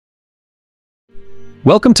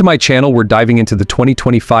Welcome to my channel. We're diving into the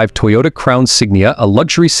 2025 Toyota Crown Signia, a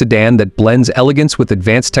luxury sedan that blends elegance with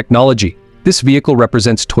advanced technology. This vehicle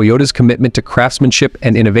represents Toyota's commitment to craftsmanship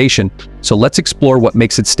and innovation, so let's explore what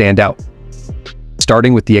makes it stand out.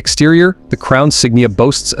 Starting with the exterior, the Crown Signia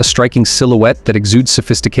boasts a striking silhouette that exudes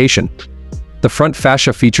sophistication. The front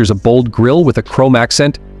fascia features a bold grille with a chrome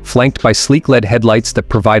accent, flanked by sleek LED headlights that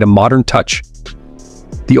provide a modern touch.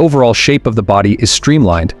 The overall shape of the body is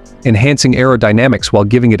streamlined, enhancing aerodynamics while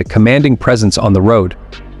giving it a commanding presence on the road.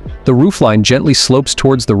 The roofline gently slopes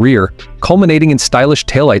towards the rear, culminating in stylish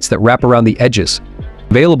taillights that wrap around the edges.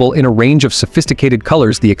 Available in a range of sophisticated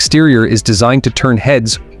colors, the exterior is designed to turn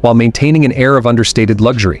heads while maintaining an air of understated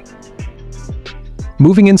luxury.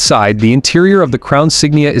 Moving inside, the interior of the Crown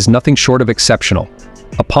Signia is nothing short of exceptional.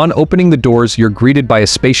 Upon opening the doors, you're greeted by a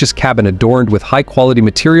spacious cabin adorned with high-quality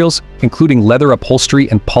materials, including leather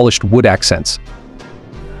upholstery and polished wood accents.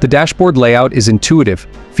 The dashboard layout is intuitive,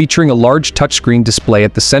 featuring a large touchscreen display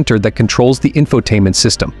at the center that controls the infotainment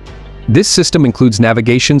system. This system includes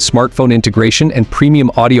navigation, smartphone integration, and premium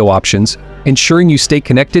audio options, ensuring you stay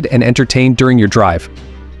connected and entertained during your drive.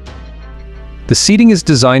 The seating is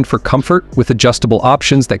designed for comfort with adjustable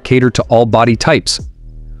options that cater to all body types.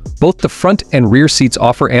 Both the front and rear seats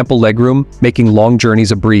offer ample legroom, making long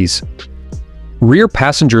journeys a breeze. Rear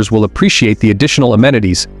passengers will appreciate the additional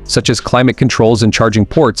amenities, such as climate controls and charging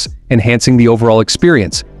ports, enhancing the overall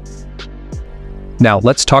experience. Now,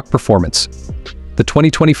 let's talk performance. The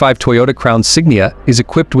 2025 Toyota Crown Signia is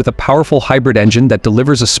equipped with a powerful hybrid engine that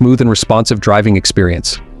delivers a smooth and responsive driving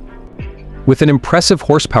experience. With an impressive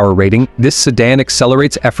horsepower rating, this sedan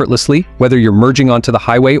accelerates effortlessly, whether you're merging onto the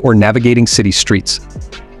highway or navigating city streets.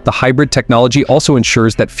 The hybrid technology also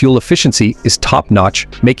ensures that fuel efficiency is top-notch,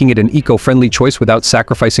 making it an eco-friendly choice without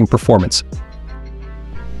sacrificing performance.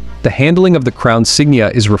 The handling of the Crown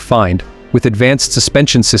Signia is refined, with advanced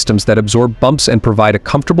suspension systems that absorb bumps and provide a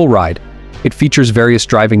comfortable ride. It features various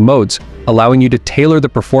driving modes, allowing you to tailor the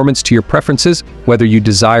performance to your preferences, whether you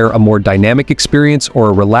desire a more dynamic experience or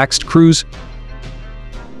a relaxed cruise.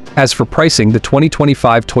 As for pricing, the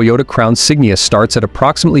 2025 Toyota Crown Signia starts at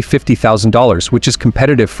approximately $50,000, which is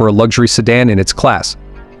competitive for a luxury sedan in its class.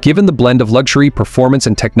 Given the blend of luxury, performance,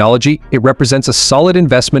 and technology, it represents a solid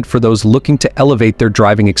investment for those looking to elevate their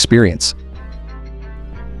driving experience.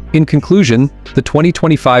 In conclusion, the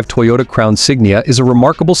 2025 Toyota Crown Signia is a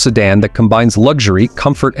remarkable sedan that combines luxury,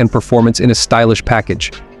 comfort, and performance in a stylish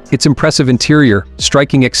package. Its impressive interior,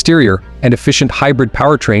 striking exterior, and efficient hybrid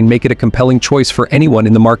powertrain make it a compelling choice for anyone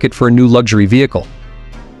in the market for a new luxury vehicle.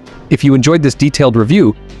 If you enjoyed this detailed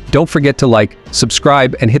review, don't forget to like,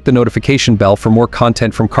 subscribe, and hit the notification bell for more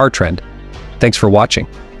content from Car Trend. Thanks for watching.